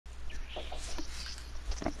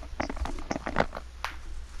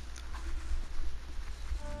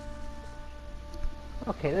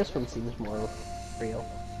Okay, this one seems more real.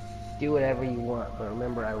 Do whatever you want, but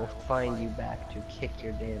remember I will find you back to kick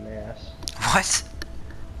your damn ass. What?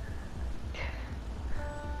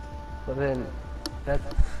 But then,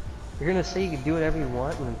 you're gonna say you can do whatever you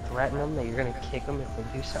want and then threaten them that you're gonna kick them if they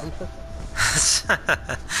do something?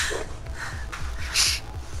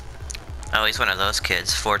 Oh, he's one of those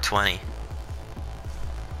kids, 420.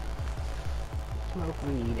 Smoke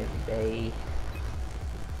weed every day.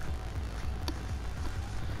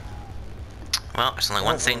 Well, there's only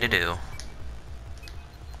one thing to do.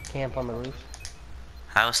 Camp on the roof.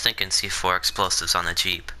 I was thinking C4 explosives on the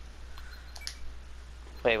Jeep.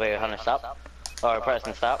 Wait, Hunter, stop. Or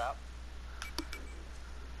Preston, stop.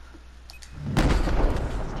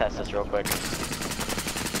 Let's test this real quick.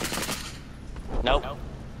 Nope.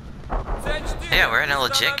 Yeah, we're in a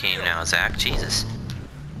legit game now, Zach. Jesus.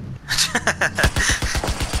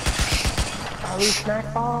 Ali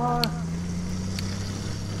snack bar.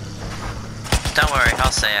 Don't worry,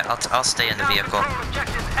 I'll say it. I'll stay in the vehicle.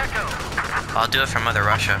 I'll do it from Mother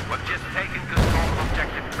Russia.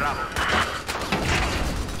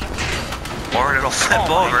 Or it'll flip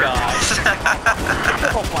over.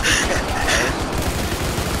 Oh my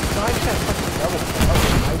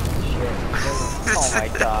Oh my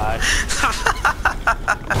god.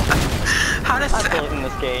 How did I'm building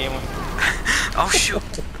this game. Oh shoot.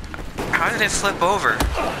 How did it flip over?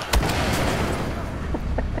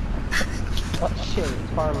 Oh shit,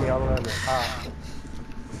 it's farming me all around the top.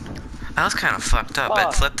 That was kind of fucked up.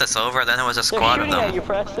 It flipped us over, then there was a squad of They're shooting them. at you,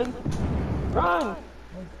 Preston. Run!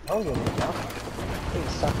 Oh, you know. They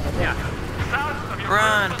suck at it.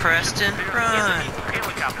 Run, Preston, run!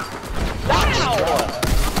 Ow!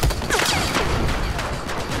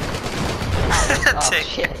 Oh Take-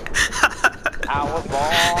 shit. I was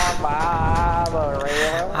born by the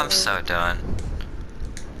river. I'm so done.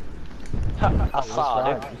 I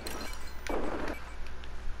saw it.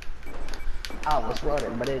 I was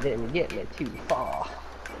running, but it didn't get me too far.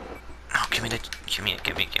 Oh, give me.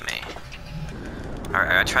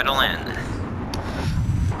 Alright, I try to land.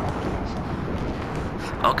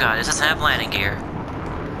 Oh god, it doesn't have landing gear.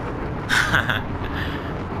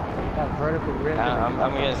 Got vertical rip. I'm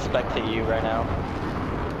gonna spectate you right now.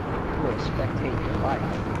 I'm gonna spectate your life.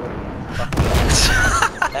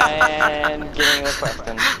 And getting with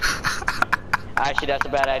Preston. Actually, that's a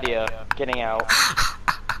bad idea. Getting out.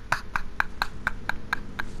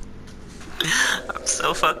 I'm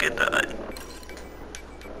so fucking done.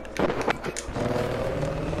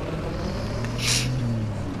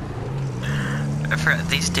 I forgot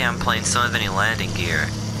these damn planes don't have any landing gear.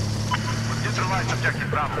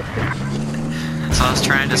 So I was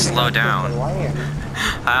trying to slow down. I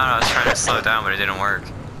don't know, I was trying to slow down, but it didn't work.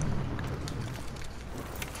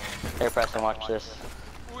 Here, Preston, watch this.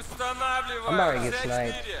 I'm about to get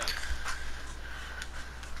sniped.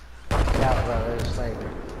 Yeah, bro, there's a sniper.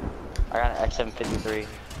 I got an XM53,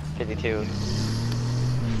 52.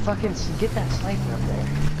 Fucking get that sniper up there.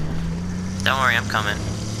 Don't worry, I'm coming.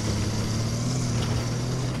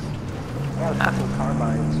 I got fucking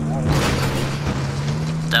carbines.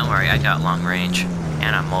 Don't worry, I got long range.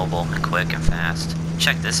 And I'm mobile and quick and fast.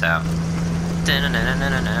 Check this out.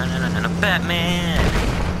 Batman!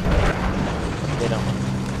 They don't.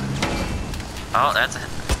 Oh, that's a...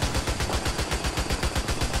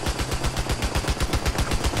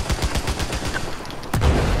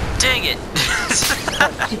 Dang it!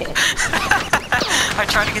 I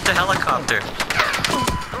tried to get the helicopter.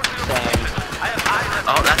 Same.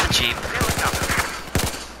 Oh, that's a Jeep.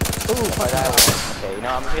 Ooh, that one. Okay, you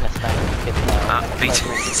know, I'm just gonna snipe these kids now. Me too.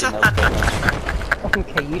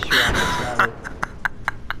 Okay, you should have this now.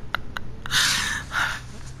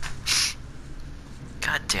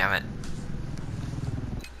 God damn it.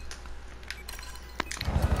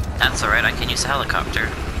 That's alright, I can use a helicopter.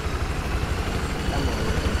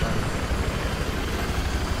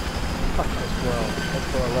 Fuck this world. Let's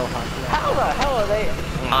go Aloha. How the hell are they?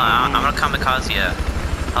 I'm gonna kamikaze a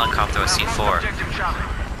helicopter with C4.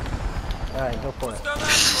 Alright, go for it.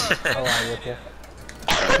 Oh, I'm with you.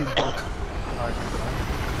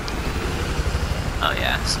 Oh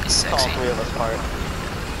yeah, this will be All sexy. three of us part.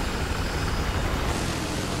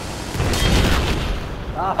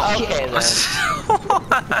 Oh, Okay then.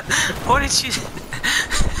 What did you...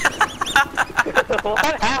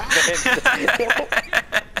 What happened?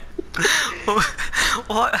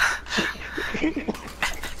 What?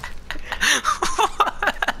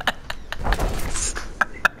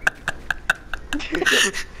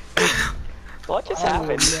 What just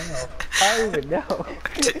happened? I don't even know.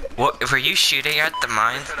 What, were you shooting at the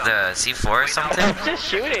mine, the C4 or something? Just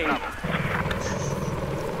shooting.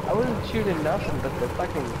 I I wasn't shooting nothing but the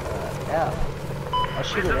fucking F. I'll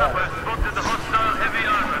shoot it F.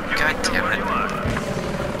 God damn it.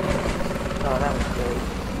 Oh, that was great.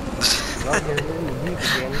 Well, get it in the Jeep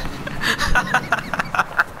again.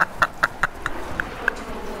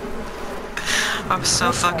 I'm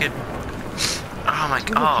so fucking. Oh my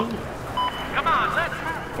god. Oh. Come on, let's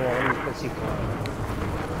move. Yeah, let me put C4.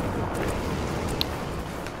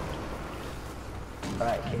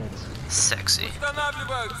 Alright, kids. Sexy.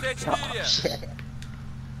 Oh, shit.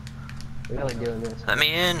 We're really doing this. Let me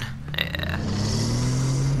in. Yeah.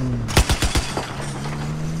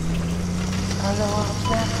 Listen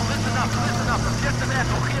up, listen up. Objective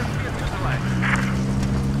Echo, here's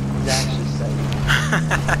He's actually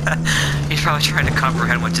saying. He's probably trying to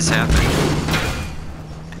comprehend what just happened.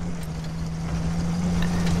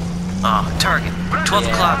 Oh, target. 12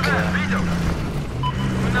 o'clock.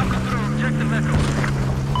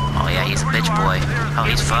 Oh yeah, he's a bitch boy. Oh,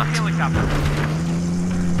 he's fucked.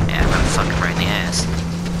 Yeah, I'm gonna fuck him right in the ass.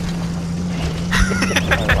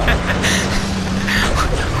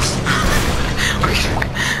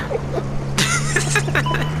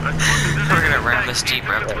 We're gonna ram this Jeep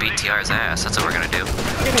right up the BTR's ass. That's what we're gonna do.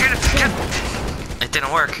 It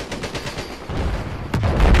didn't work.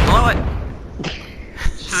 Blow it!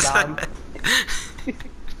 Stop.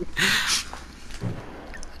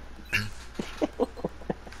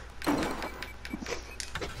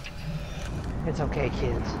 It's okay,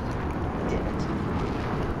 kids. Did it.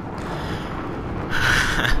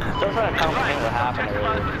 Still trying to comprehend what happened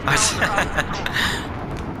earlier.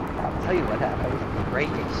 I'll tell you what happened. Great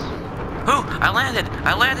case. Ooh, I landed!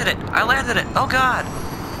 I landed it! I landed it! Oh god!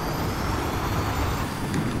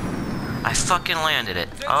 I fucking landed it.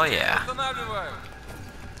 Oh yeah. A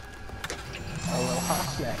little hot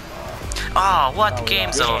snack. Oh, what? The Oh,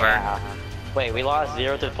 game's yeah. over. Wait, we lost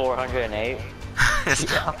 0 to 408?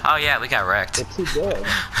 Oh yeah, we got wrecked. They're too good.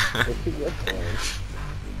 They're too good for me.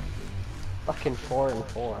 Fucking 4 and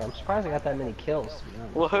 4. I'm surprised I got that many kills, to be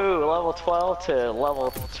honest. Woohoo, level 12 to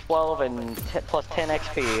level 12 and plus 10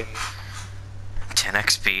 XP. 10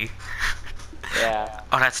 XP. Yeah.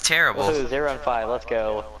 Oh, that's terrible. Woohoo, 0 and 5, let's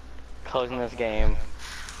go. Closing this game.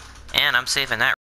 And I'm saving that